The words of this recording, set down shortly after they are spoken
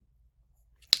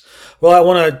Well, I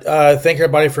want to thank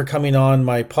everybody for coming on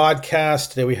my podcast.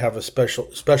 Today we have a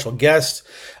special guest,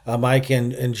 Mike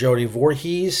and Jody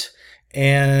Voorhees,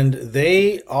 and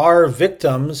they are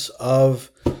victims of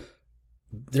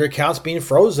their accounts being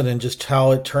frozen and just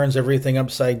how it turns everything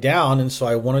upside down. And so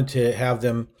I wanted to have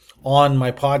them on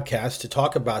my podcast to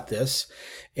talk about this.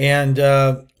 And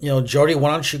Jody,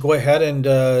 why don't you go ahead and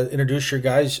introduce your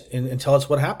guys and tell us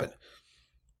what happened?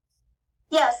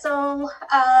 Yeah, so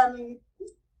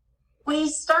we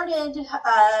started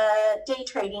day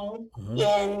trading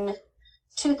in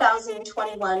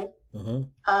 2021.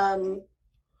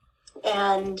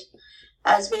 And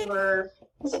as we were,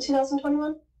 was it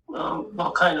 2021?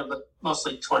 Well, kind of, but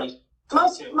mostly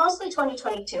 2022. Mostly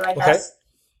 2022, I guess.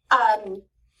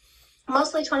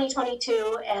 Mostly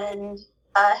 2022, and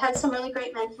had some really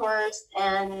great mentors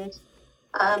and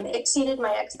exceeded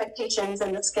my expectations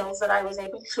and the skills that I was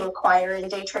able to acquire in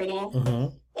day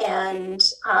trading. And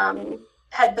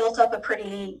had built up a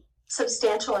pretty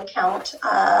substantial account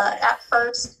at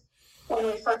first when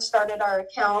we first started our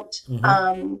account.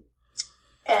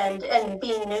 And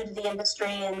being new to the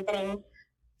industry and getting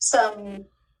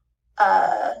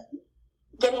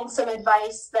some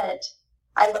advice that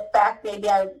I look back, maybe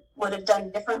I would have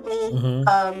done differently.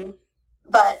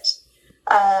 But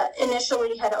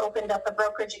initially had opened up a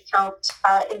brokerage account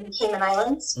in the Cayman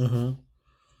Islands.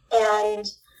 And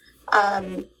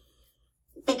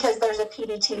because there's a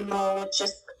PDT rule, which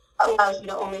just allows you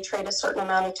to only trade a certain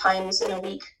amount of times in a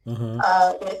week with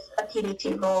a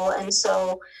PDT rule. And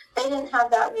so they didn't have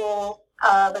that rule,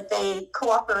 but they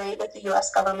cooperate with the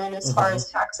U.S. government as far as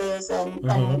taxes and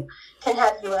can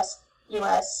have U.S.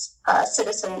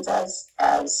 citizens as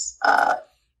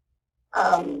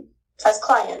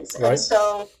clients. Right. And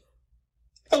so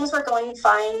things were going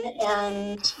fine,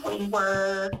 and we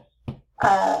were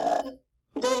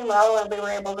doing well, and we were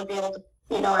able to,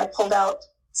 I pulled out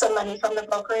some money from the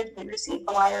brokerage. We received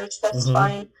the wires. That's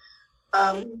fine.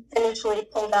 Initially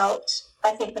pulled out,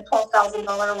 I think, the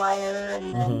 $12,000 wire,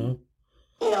 and then,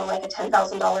 like a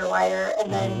 $10,000 wire.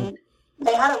 And then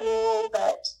they had a rule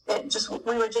that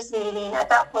we were just needing, at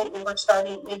that point we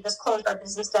just closed our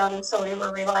business down. And so we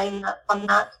were relying on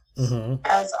that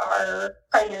as our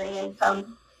primary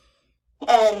income.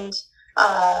 And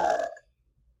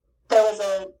there was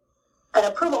an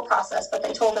approval process, but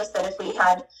they told us that if we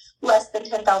had less than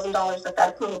 $10,000, that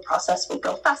approval process would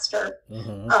go faster.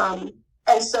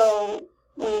 And so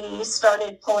we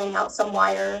started pulling out some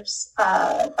wires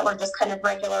that were just kind of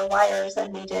regular wires,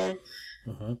 and we did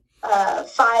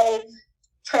 5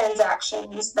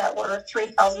 transactions that were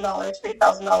 $3,000,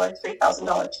 $3,000,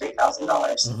 $3,000,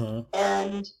 $3,000.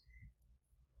 And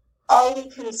all we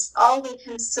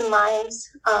can surmise,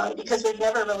 because we've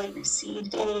never really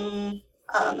received any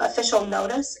official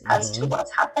notice as to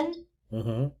what's happened,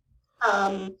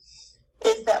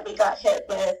 is that we got hit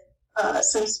with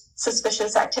some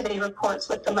suspicious activity reports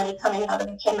with the money coming out of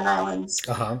the Cayman Islands,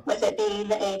 with it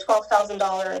being a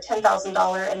 $12,000, a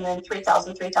 $10,000, and then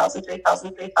 $3,000, $3,000,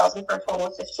 $3,000, $3,000 for a total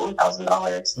of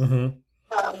 $15,000.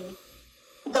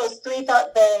 The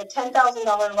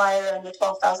 $10,000 wire and the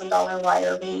 $12,000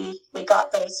 wire, we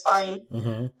got those fine.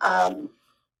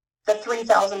 The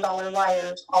 $3,000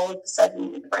 wires, all of a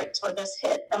sudden the brakes were just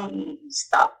hit, and we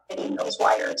stopped getting those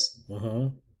wires.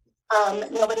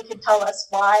 Nobody could tell us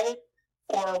why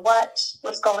or what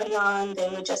was going on. They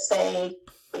would just say,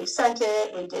 we sent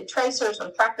it, we did tracers or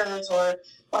trackers or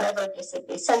whatever. They said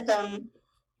they sent them.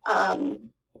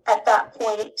 At that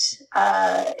point,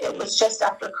 it was just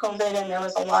after COVID, and there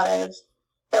was a lot of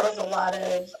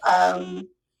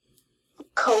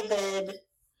COVID.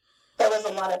 There was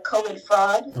a lot of COVID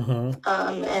fraud,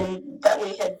 and that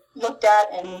we had looked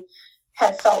at and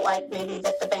had felt like maybe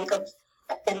that the Bank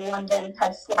in London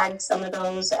had flagged some of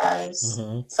those as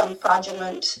some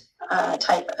fraudulent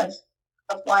type of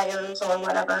wires or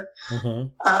whatever.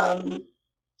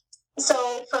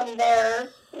 So from there,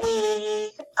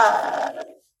 we,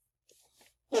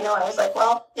 I was like,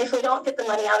 well, if we don't get the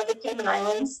money out of the Cayman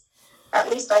Islands, at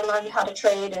least I learned how to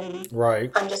trade, and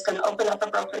I'm just going to open up a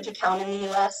brokerage account in the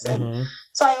U.S. And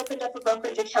so I opened up a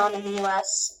brokerage account in the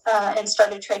U.S. And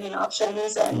started trading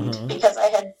options. And because I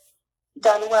had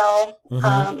done well,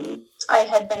 I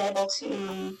had been able to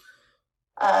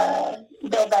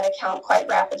build that account quite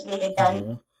rapidly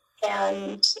again.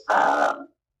 And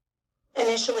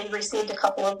initially received a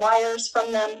couple of wires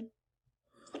from them,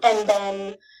 and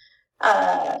then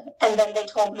they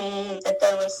told me that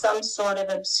there was some sort of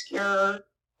obscure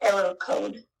error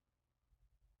code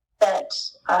that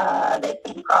they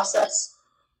couldn't process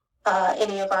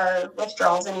any of our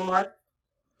withdrawals anymore.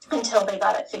 until they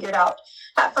got it figured out.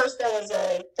 At first, there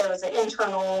was an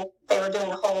internal. They were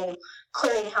doing a whole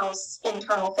clearinghouse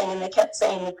internal thing, and they kept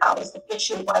saying that was the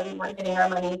issue why we weren't getting our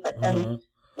money. But then,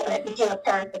 when it became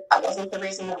apparent that that wasn't the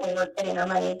reason that we weren't getting our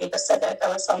money, they just said that there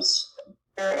was some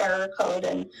error code,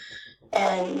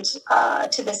 and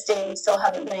to this day, we still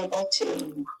haven't been able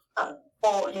to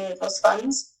pull any of those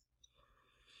funds.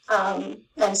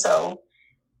 And so,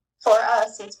 for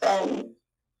us, it's been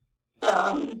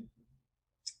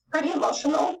pretty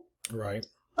emotional. Right.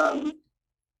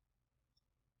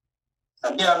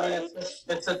 Yeah, I mean,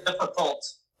 it's a difficult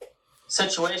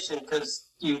situation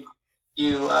because you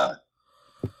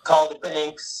call the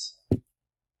banks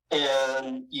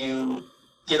and you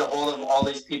get a hold of all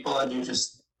these people and you're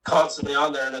just constantly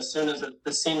on there. And as soon as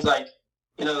it seems like,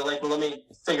 like, well, let me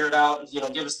figure it out,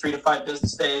 give us 3 to 5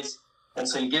 business days. And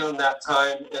so you give them that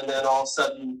time, and then all of a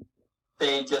sudden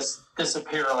they just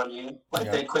disappear on you.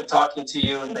 Like they quit talking to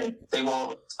you, and they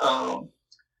won't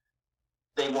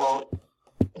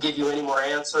give you any more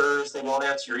answers. They won't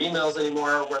answer your emails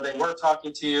anymore where they were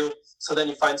talking to you. So then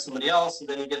you find somebody else, and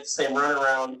then you get the same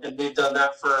runaround. And we've done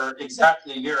that for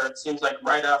exactly a year. It seems like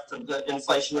right after the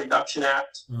Inflation Reduction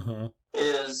Act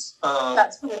is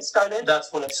that's when it started.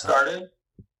 That's when it started.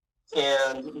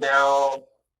 And now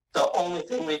the only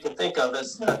thing we can think of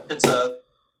is that it's a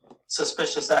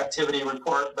suspicious activity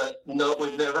report, but no,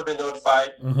 we've never been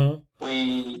notified.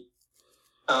 We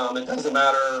it doesn't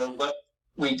matter what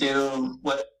we do,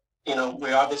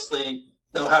 we obviously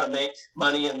know how to make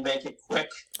money and make it quick.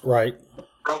 Right.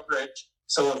 Brokerage.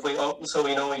 So we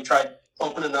tried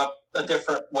opening up a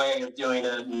different way of doing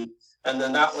it, and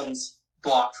then that one's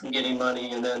blocked from getting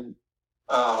money, and then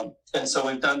and so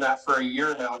we've done that for a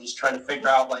year now, just trying to figure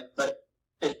out, but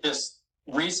it just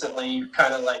recently,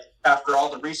 kind of like after all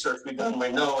the research we've done,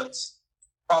 we know it's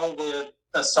probably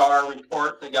a SAR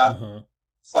report that got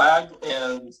flagged,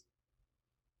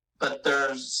 but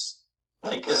there's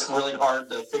it's really hard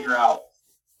to figure out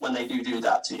when they do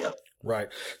that to you. Right.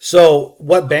 So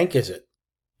what bank is it?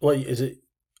 What is it?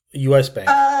 U.S. bank?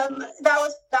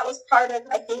 That was part of,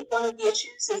 I think, one of the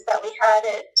issues is that we had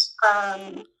it.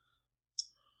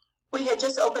 We had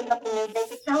just opened up a new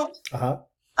bank account.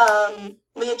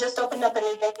 We had just opened up a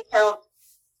new bank account.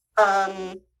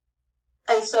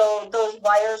 And so those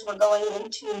wires were going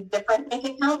into different bank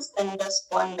accounts than just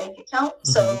one bank account.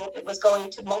 So it was going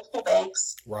to multiple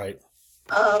banks. Right.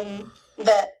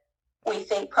 That we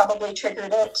think probably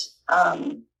triggered it.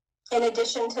 In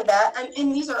addition to that,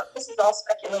 and this is all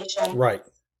speculation. Right.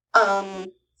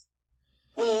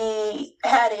 We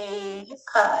had a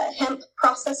hemp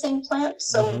processing plant,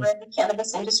 so we were in the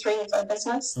cannabis industry as our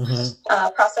business.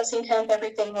 Processing hemp,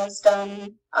 everything was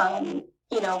done,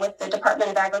 with the Department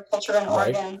of Agriculture in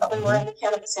Oregon, but we were in the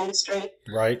cannabis industry.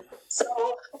 Right. So,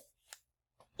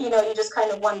 you just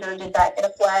kind of wonder, did that get a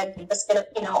flag? Did this get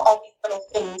all these little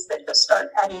things that just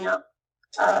start adding up.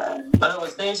 But it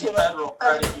was Navy Federal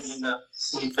Credit Union that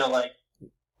we feel like.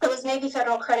 It was Navy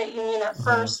Federal Credit Union at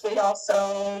first. We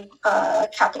also,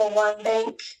 Capital One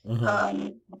Bank.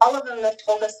 All of them have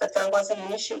told us that there wasn't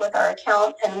an issue with our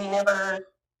account, and we never,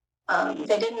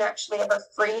 they didn't actually ever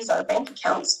freeze our bank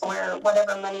accounts for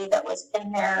whatever money that was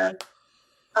in there.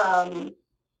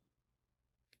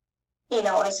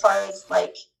 As far as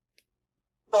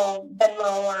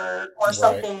Venmo or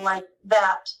something like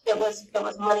that. It was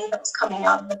money that was coming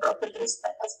out of the brokerages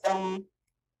that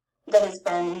has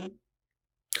been.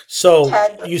 So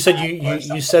you said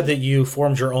you said that you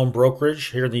formed your own brokerage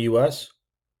here in the U.S.?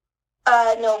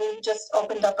 No, we just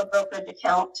opened up a brokerage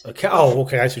account. Okay. Oh,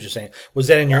 okay. I see what you're saying. Was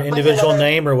that in your individual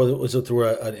name, or was it through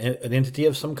an entity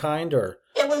of some kind, or?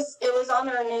 It was on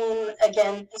our name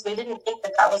again because we didn't think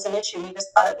that was an issue. We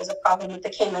just thought it was a problem with the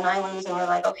Cayman Islands, and we're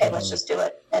like, okay, let's just do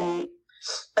it.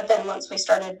 But then once we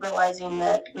started realizing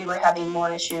that we were having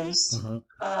more issues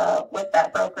with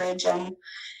that brokerage, and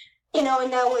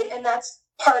and that's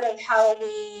part of how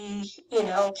we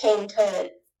came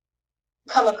to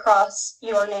come across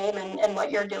your name and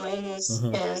what you're doing is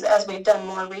as we've done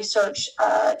more research,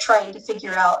 trying to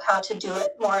figure out how to do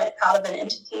it more out of an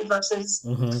entity versus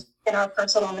in our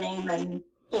personal name, and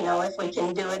if we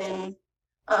can do it in.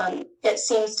 It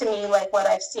seems to me like what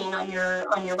I've seen on your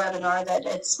webinar that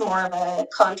it's more of a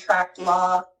contract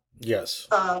law. Yes.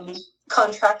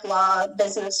 Contract law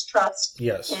business trust.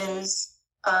 Yes. Is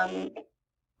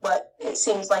what it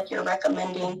seems like you're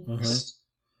recommending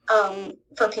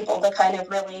for people to kind of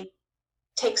really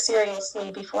take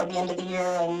seriously before the end of the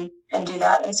year and do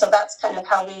that. And so that's kind of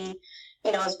how we,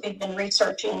 as we've been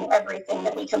researching everything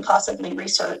that we can possibly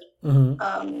research.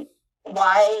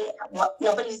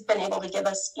 Nobody's been able to give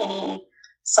us any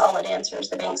solid answers.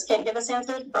 The banks can't give us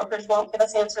answers, brokers won't give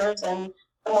us answers, and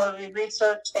the more we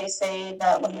research, they say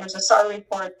that when there's a SAR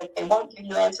report, that they won't give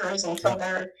you answers until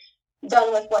they're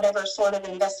done with whatever sort of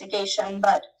investigation.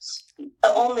 But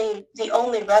the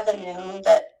only revenue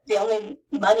the only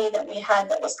money that we had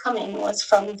that was coming was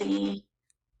from the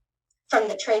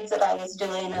trades that I was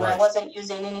doing, and I wasn't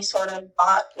using any sort of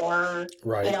bot or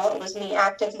it was me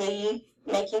actively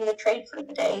making the trade for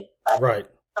the day.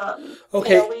 But,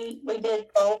 okay. We did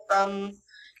go from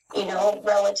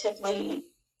relatively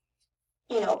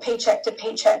paycheck to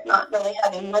paycheck, not really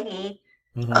having money,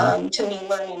 to me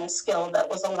learning a skill that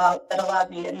allowed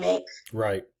me to make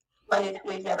money that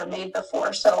we've never made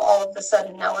before. So all of a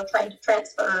sudden now we're trying to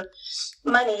transfer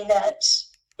money that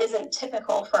isn't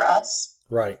typical for us.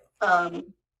 Right.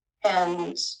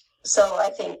 And so I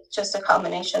think just a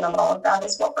combination of all of that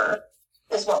is what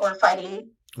we're fighting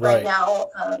right now.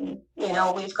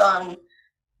 We've gone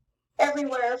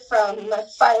everywhere from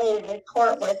filing a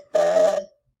report with the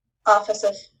Office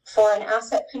of Foreign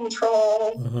Asset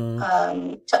Control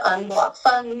to unblock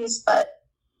funds, but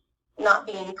not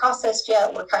being processed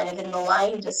yet. We're kind of in the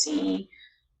line to see.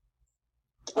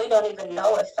 We don't even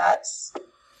know if that's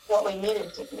what we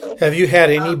needed to do. Have you had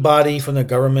anybody from the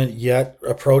government yet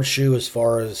approach you as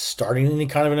far as starting any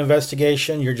kind of an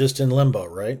investigation? You're just in limbo,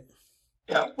 right?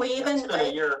 Yeah, it's been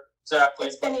a year exactly.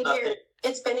 It's been a year.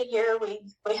 It's been a year.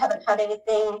 We haven't had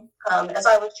anything. As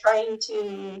I was trying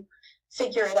to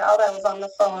figure it out, I was on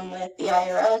the phone with the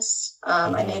IRS.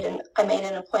 I made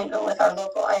an appointment with our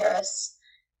local IRS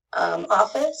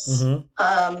office.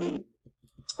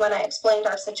 When I explained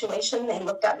our situation, they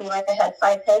looked at me like I had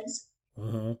 5 heads.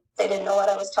 They didn't know what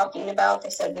I was talking about. They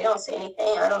said, "We don't see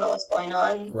anything. I don't know what's going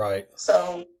on." Right.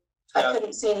 So I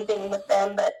couldn't see anything with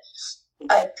them, but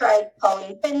I've tried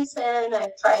calling FinCEN.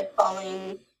 I've tried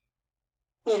calling,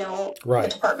 the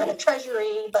Department of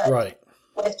Treasury, but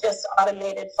with just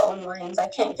automated phone lines, I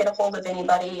can't get a hold of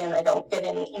anybody, and I don't get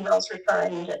any emails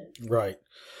returned. Right.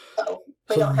 So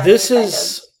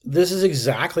this is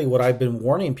exactly what I've been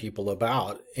warning people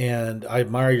about, and I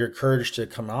admire your courage to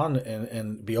come on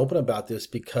and be open about this,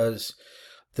 because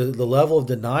the level of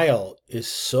denial is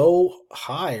so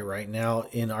high right now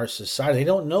in our society. They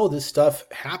don't know this stuff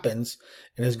happens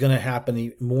and is going to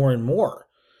happen more and more.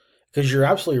 Because you're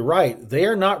absolutely right. They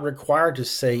are not required to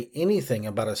say anything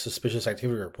about a suspicious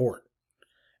activity report.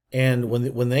 And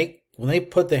when they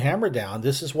put the hammer down,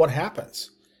 this is what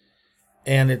happens.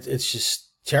 And it's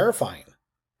just terrifying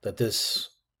that this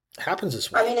happens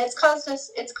this way. I mean, it's caused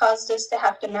us to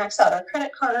have to max out our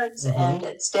credit cards, and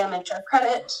it's damaged our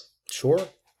credit. Sure.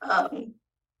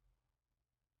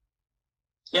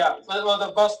 Yeah. Well,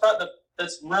 the most part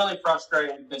that's really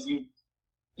frustrating because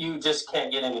you just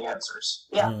can't get any answers.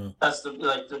 Yeah. That's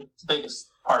the biggest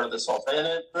part of this whole thing. And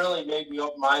it really made me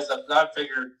open my eyes up. I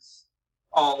figured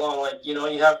all along,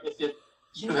 if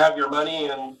you have your money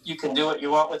and you can do what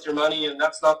you want with your money, and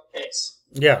that's not the case.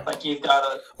 Yeah. Like you've got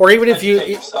to, or even if you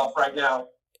yourself right now.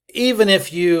 Even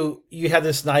if you have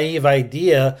this naive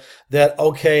idea that,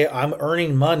 okay, I'm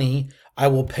earning money, I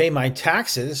will pay my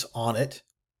taxes on it,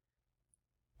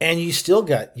 and you still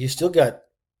got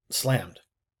slammed.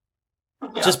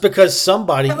 Yeah. Just because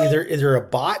somebody, either a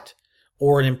bot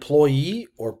or an employee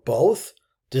or both,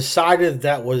 decided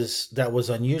that was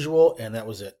unusual, and that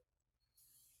was it.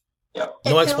 Yeah.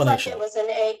 No explanation.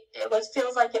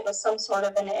 Feels like it was some sort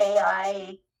of an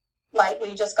AI, like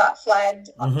we just got flagged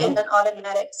in an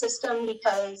automatic system,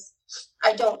 because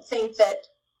I don't think that,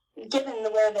 given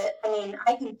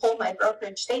I can pull my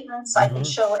brokerage statements, I can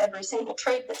show every single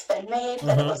trade that's been made,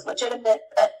 that it was legitimate,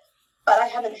 but I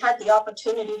haven't had the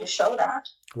opportunity to show that.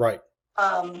 Right.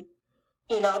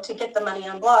 To get the money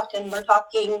unblocked, and we're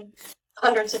talking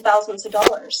hundreds of thousands of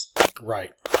dollars.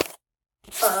 Right.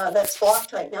 That's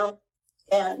blocked right now.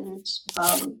 And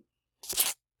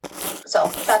so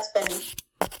that's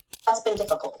been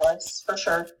difficult for us, for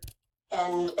sure.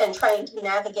 And trying to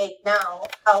navigate now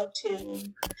how to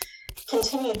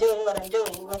continue doing what I'm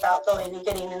doing without going and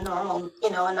getting a normal, a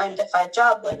 9-to-5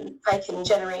 job when I can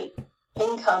generate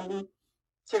income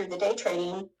through the day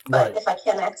trading, but if I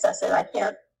can't access it, I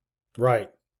can't.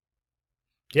 Right.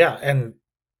 Yeah, and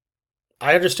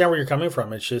I understand where you're coming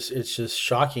from. It's just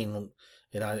shocking.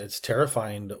 It's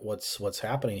terrifying what's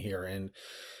happening here, and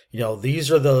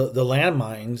these are the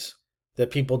landmines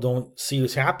that people don't see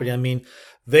what's happening. I mean,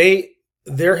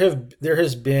 there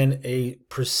has been a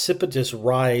precipitous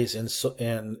rise in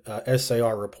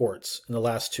SAR reports in the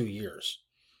last 2 years.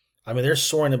 I mean, they're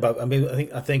soaring above. I mean,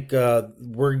 I think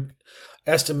we're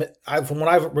estimate. From what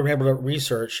I've been able to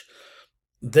research,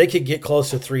 they could get close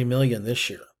to 3 million this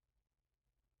year.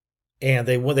 And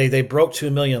they broke 2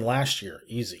 million last year,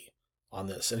 easy, on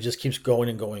this, and it just keeps going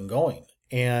and going and going.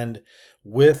 And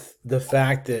with the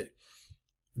fact that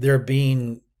they're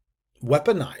being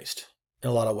weaponized in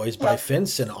a lot of ways by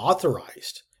FinCEN,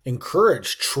 authorized,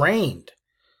 encouraged, trained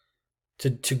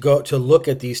to go to look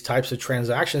at these types of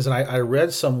transactions. And I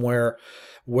read somewhere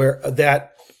where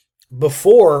that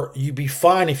before you'd be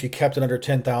fine if you kept it under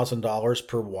 $10,000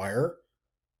 per wire.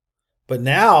 But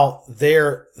now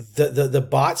the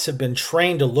bots have been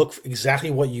trained to look for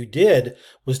exactly what you did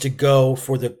was to go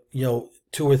for the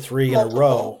 2 or 3 in a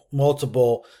row,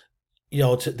 multiple,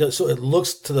 so it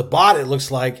looks to the bot, it looks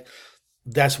like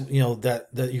that's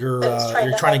that you're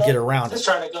trying to get around it. Just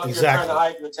trying to go. Exactly. You're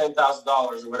trying to hide your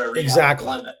 $10,000 or whatever. Exactly.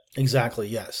 You have to limit. Exactly.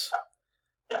 Yes.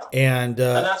 Yeah. And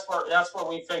that's where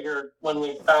we figured when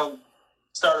we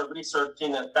started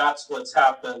researching that that's what's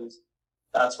happened.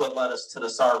 That's what led us to the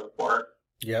SAR report.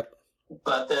 Yep.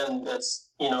 But then it's,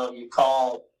 you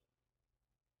call,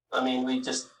 we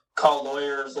just call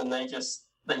lawyers and they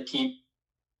keep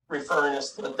referring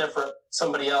us to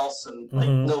somebody else and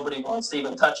nobody wants to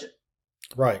even touch it.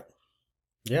 Right.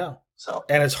 Yeah. So.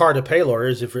 And it's hard to pay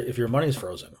lawyers if your money's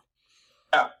frozen.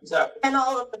 Yeah, exactly. And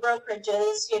all of the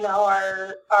brokerages,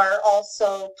 are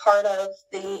also part of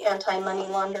the Anti-Money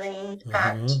Laundering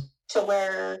Act, to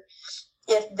where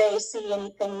if they see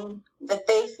anything that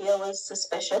they feel is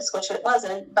suspicious, which it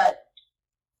wasn't, but,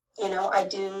 I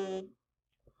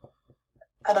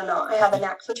don't know, I have a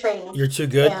knack for trading. You're too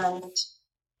good. And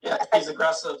yeah, he's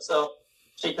aggressive, so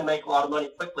she can make a lot of money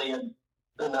quickly, and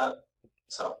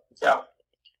so, yeah,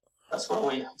 that's where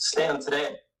we stand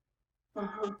today.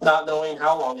 Not knowing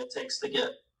how long it takes to get,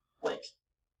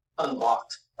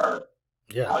 unblocked, or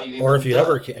how you or if you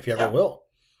ever will.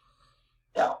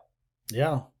 Yeah.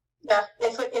 Yeah. Yeah,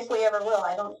 if we ever will,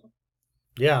 I don't know.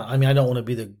 Yeah, I don't want to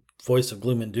be the voice of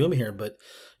gloom and doom here, but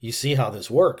you see how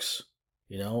this works,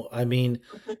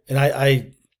 and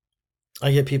I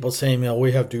get people saying,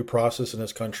 we have due process in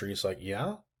this country. It's like,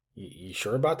 yeah, you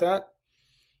sure about that?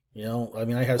 I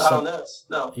had not on this,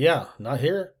 no. Yeah, not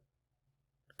here.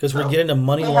 Because we're getting a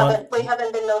money laundering. We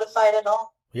haven't been notified at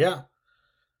all. Yeah.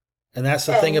 And that's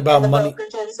the thing about money. The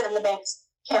brokerages and the banks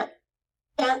can't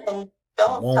and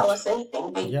don't tell us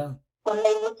anything. When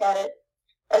they look at it,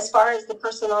 as far as the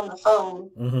person on the phone,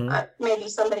 maybe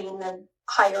somebody in the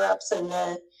higher ups in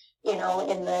the, in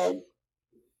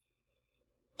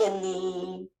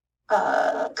the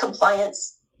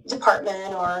compliance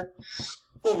department or,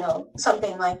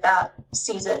 something like that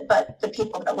sees it. But the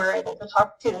people that we're able to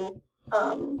talk to,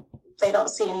 they don't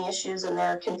see any issues, and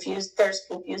they're confused. They're as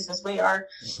confused as we are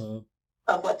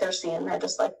of what they're seeing. They're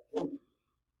just like,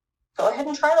 go ahead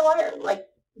and try to wire.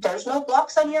 There's no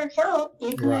blocks on your account.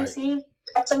 You can receive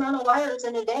X amount of wires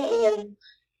in a day, and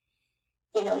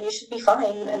you should be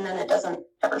fine. And then it doesn't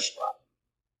ever show up.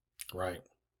 Right.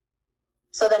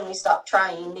 So then we stop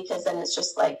trying, because then it's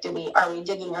just like, are we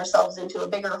digging ourselves into a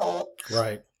bigger hole?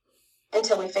 Right.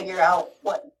 Until we figure out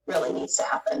what really needs to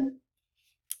happen.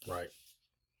 Right.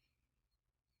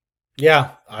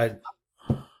 Yeah,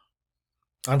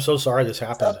 I'm so sorry this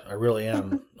happened. I really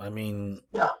am.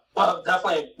 Yeah, well, it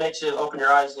definitely makes you open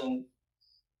your eyes, and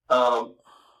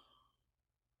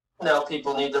now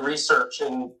people need to research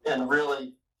and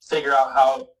really figure out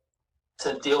how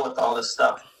to deal with all this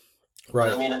stuff.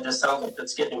 Right. It just sounds like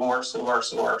it's getting worse and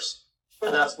worse and worse,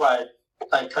 and that's why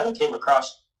I kind of came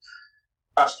across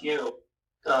you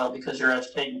because you're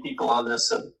educating people on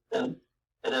this, and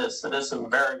it is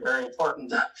very, very important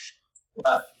to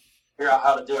figure out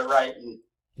how to do it right.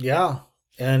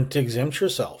 And to exempt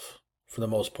yourself for the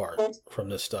most part from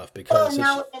this stuff, because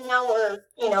now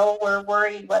we're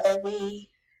worried whether we,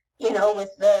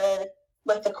 with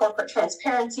the Corporate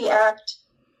Transparency Act,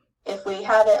 if we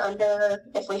have it under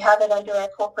a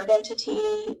corporate entity,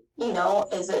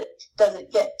 does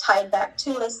it get tied back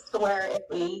to us, to where if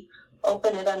we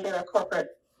open it under a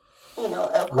corporate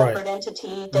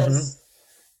entity, does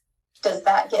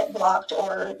that get blocked?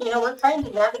 Or, we're trying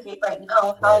to navigate right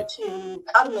now how to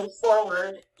move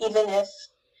forward, even if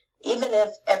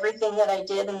everything that I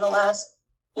did in the last,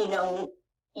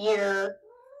 year,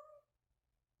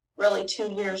 really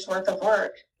 2 years worth of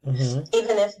work,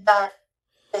 even if that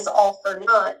is all for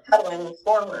naught, how do I move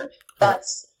forward?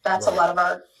 That's a lot of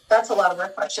our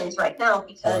questions right now,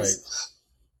 because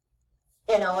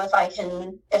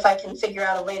if I can figure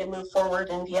out a way to move forward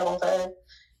and be able to,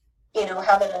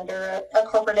 have it under a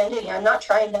corporate entity. I'm not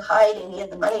trying to hide any of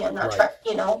the money. I'm not trying,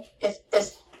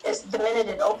 if the minute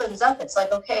it opens up, it's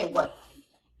like, okay, what,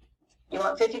 you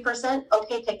want 50%?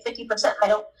 Okay, take 50%.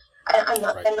 I'm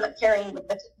not carrying with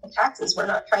the taxes. We're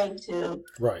not trying to,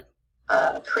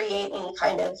 create any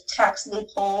kind of tax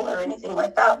loophole or anything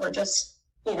like that. We're just,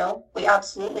 we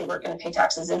absolutely were going to pay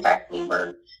taxes. In fact, we've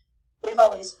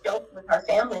always joked with our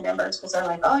family members because they're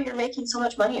like, oh, you're making so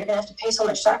much money, you're going to have to pay so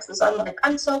much taxes. I'm like,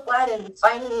 I'm so glad and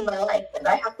finally in my life that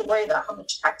I have to worry about how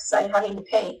much taxes I'm having to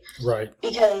pay. Right.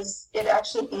 Because it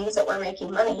actually means that we're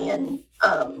making money. And,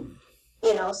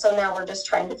 so now we're just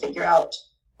trying to figure out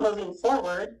moving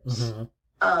forward,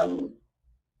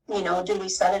 do we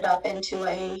set it up into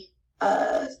a,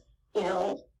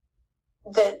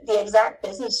 the exact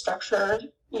business structure,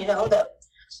 that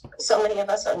so many of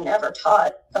us are never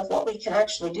taught of what we can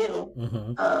actually do,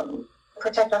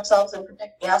 protect ourselves and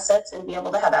protect the assets and be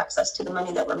able to have access to the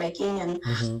money that we're making and,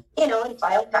 and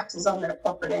file taxes on their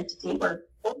corporate entity.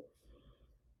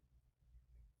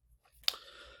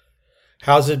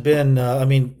 How's it been?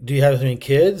 Do you have any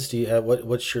kids? Do you have,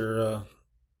 what's your...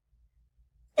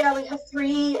 Yeah, we have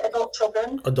 3 adult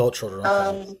children. Adult children,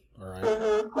 okay. All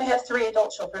right. We have 3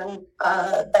 adult children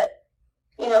that,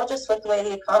 just with the way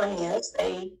the economy is,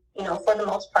 they, for the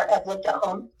most part have lived at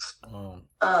home. Oh.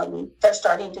 They're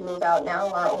starting to move out now,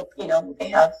 or, they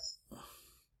have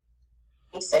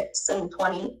 26 and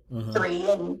 23,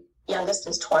 and youngest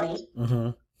is 20.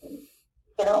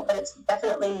 But it's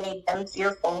definitely made them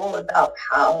fearful about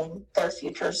how their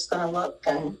future's going to look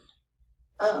and,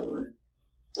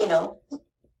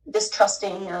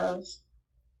 distrusting of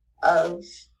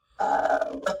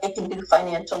what they can do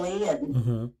financially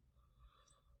and,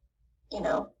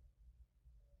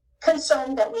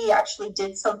 concerned that we actually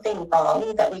did something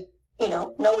wrong, that we,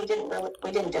 no,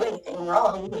 we didn't do anything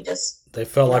wrong. We just... They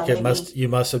felt like you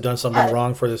must have done something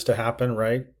wrong for this to happen,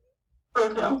 right?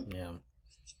 Yeah.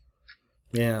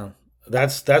 Yeah.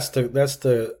 That's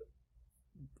the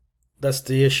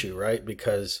issue, right?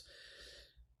 Because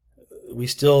we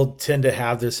still tend to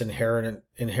have this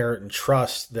inherent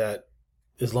trust that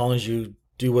as long as you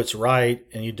do what's right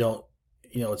and you don't,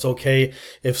 it's okay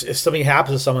if something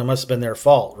happens to someone, it must have been their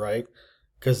fault, right?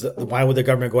 Because why would the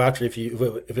government go after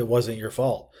you if it wasn't your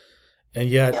fault? And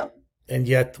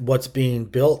yet what's being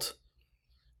built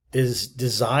is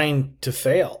designed to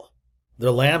fail.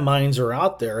 The landmines are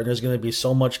out there, and there's going to be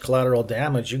so much collateral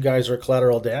damage. You guys are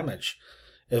collateral damage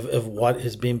of what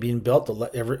has been being built.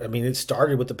 It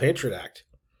started with the Patriot Act.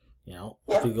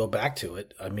 If we go back to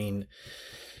it,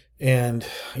 and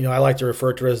I like to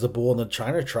refer to it as the bull in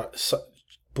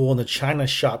the China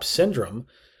shop syndrome,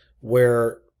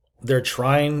 where they're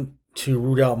trying to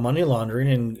root out money laundering,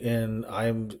 and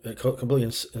I'm completely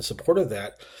in support of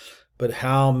that. But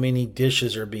how many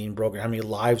dishes are being broken? How many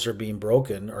lives are being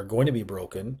broken, are going to be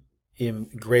broken in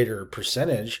greater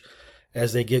percentage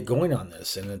as they get going on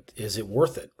this? And is it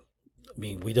worth it?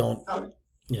 We don't,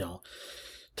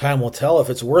 time will tell if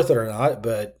it's worth it or not.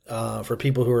 But for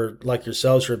people who are like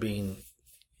yourselves who are being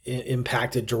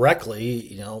impacted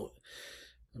directly,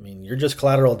 you're just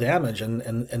collateral damage.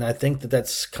 And I think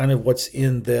that's kind of what's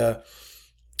in the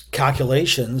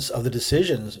calculations of the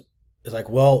decisions. It's like,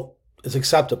 well, it's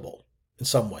acceptable in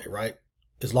some way, right?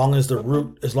 As long as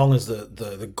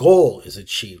the goal is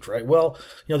achieved, right? Well,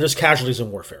 there's casualties in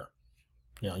warfare.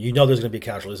 There's going to be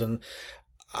casualties. And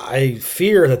I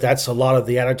fear that that's a lot of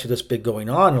the attitude that's been going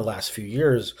on in the last few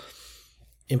years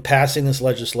in passing this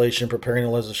legislation, preparing the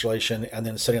legislation, and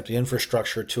then setting up the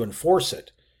infrastructure to enforce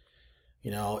it.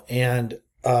 I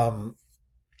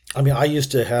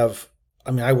used to have,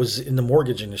 I was in the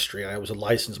mortgage industry. I was a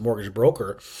licensed mortgage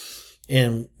broker.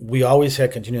 And we always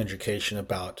had continuing education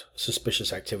about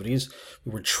suspicious activities.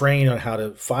 We were trained on how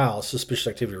to file suspicious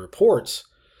activity reports,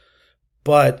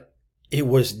 but it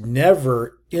was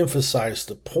never emphasized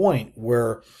to the point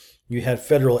where you had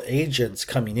federal agents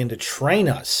coming in to train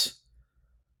us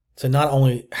to not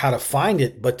only how to find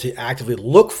it, but to actively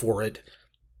look for it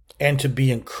and to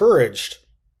be encouraged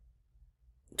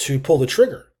to pull the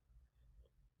trigger.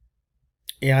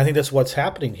 And I think that's what's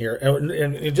happening here. And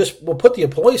we'll put the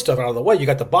employee stuff out of the way. You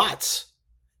got the bots,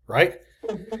 right?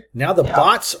 Mm-hmm. Now the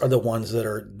bots are the ones that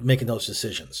are making those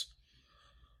decisions.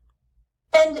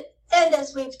 And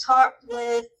as we've talked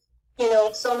with,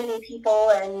 so many people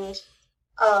and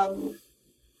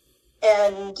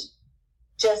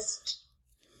just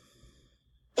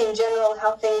in general,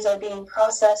 how things are being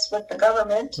processed with the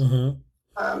government. Mm-hmm.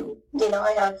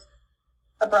 I have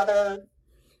a brother,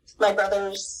 my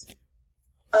brother's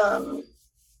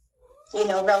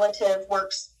relative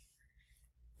works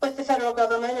with the federal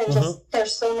government, and just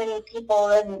there's so many people,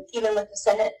 and even with the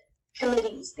Senate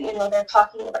committees, they're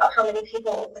talking about how many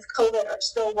people with COVID are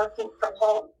still working from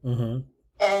home,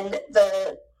 and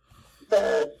the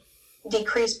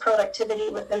decreased productivity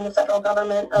within the federal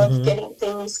government of getting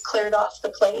things cleared off the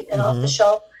plate and off the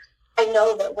shelf. I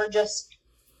know that we're just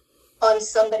on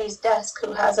somebody's desk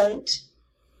who hasn't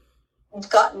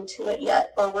gotten to it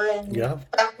yet, or we're in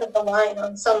back of the line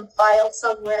on some file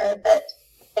somewhere that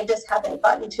they just haven't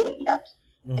gotten to it yet.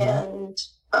 And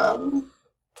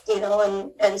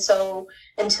and so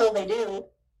until they do,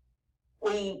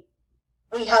 we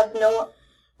have no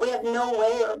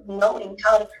way of knowing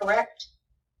how to correct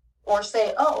or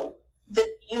say, oh, that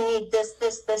you need this,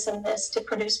 and this to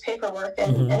produce paperwork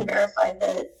and verify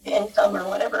the income or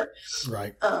whatever.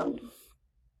 Right.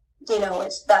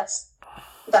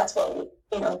 That's what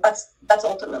that's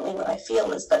ultimately what I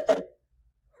feel is that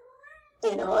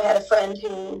I had a friend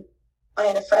who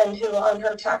on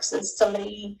her taxes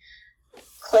somebody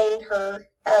claimed her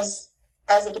as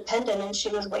a dependent, and she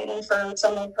was waiting for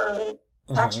some of her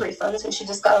tax refunds, and she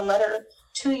just got a letter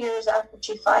 2 years after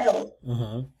she filed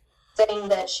saying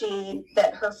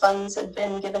that her funds had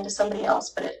been given to somebody else.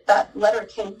 But that letter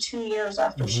came 2 years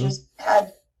after she's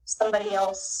had somebody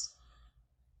else,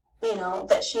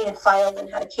 that she had filed and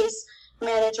had a case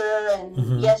manager,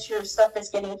 and yes, your stuff is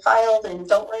getting filed, and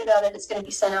don't worry about it, it's going to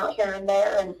be sent out here and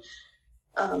there. And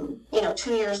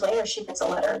 2 years later, she gets a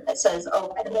letter that says,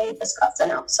 oh, by the way, this got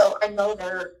sent out. So I know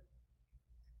they're,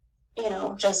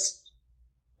 just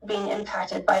being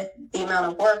impacted by the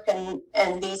amount of work,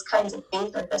 and these kinds of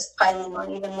things are just piling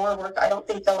on even more work. I don't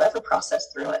think they'll ever process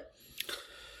through it.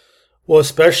 Well,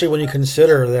 especially when you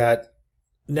consider that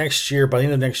next year, by the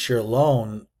end of next year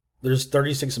alone, there's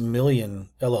 36 million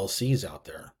LLCs out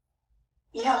there.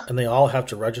 Yeah. And they all have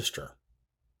to register.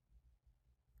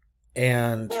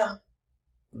 And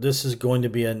this is going to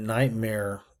be a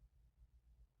nightmare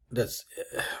that's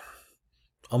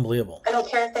unbelievable. I don't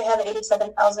care if they have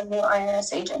 87,000 new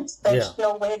IRS agents. There's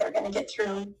no way they're going to get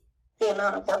through the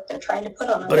amount of work they're trying to put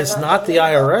on them. But it's not the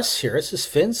IRS here. This is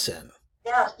FinCEN.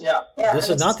 Yeah. This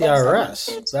is not the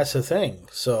IRS. That's the thing.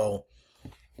 So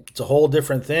it's a whole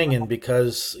different thing. And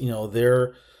because,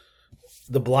 they're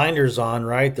the blinders on,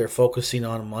 right? They're focusing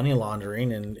on money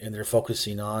laundering and they're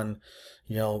focusing on,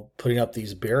 putting up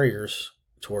these barriers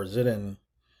towards it. And,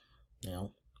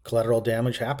 collateral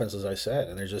damage happens, as I said.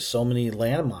 And there's just so many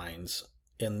landmines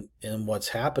in what's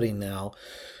happening now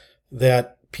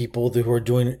that people who are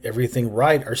doing everything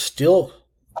right are still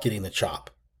getting the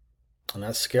chop. And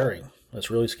that's scary.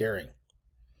 That's really scary.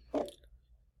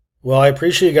 Well, I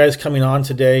appreciate you guys coming on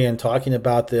today and talking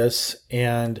about this.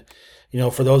 And,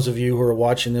 for those of you who are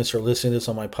watching this or listening to this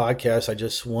on my podcast, I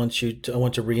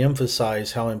want to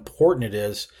reemphasize how important it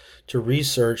is to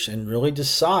research and really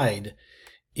decide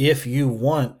if you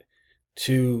want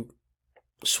to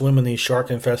swim in these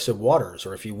shark-infested waters,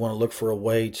 or if you want to look for a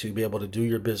way to be able to do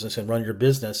your business and run your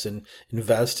business and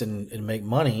invest and make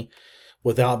money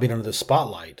without being under the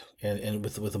spotlight and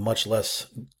with a much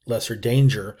lesser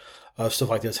danger of stuff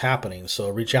like this happening. So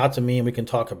reach out to me and we can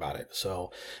talk about it.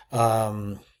 So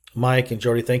Mike and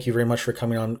Jody, thank you very much for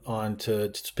coming on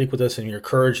to speak with us and your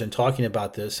courage and talking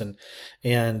about this. And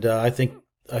I think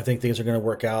things are going to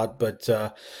work out. But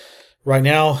right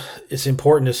now, it's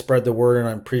important to spread the word, and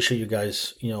I appreciate you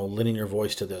guys, lending your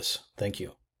voice to this. Thank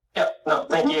you. Yeah, no,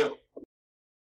 thank you.